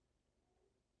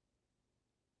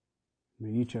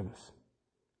 May each of us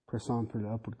press on for the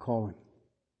upward calling,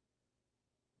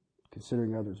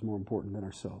 considering others more important than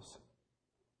ourselves.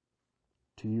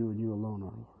 To You and You alone,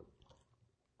 our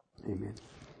Lord. Amen.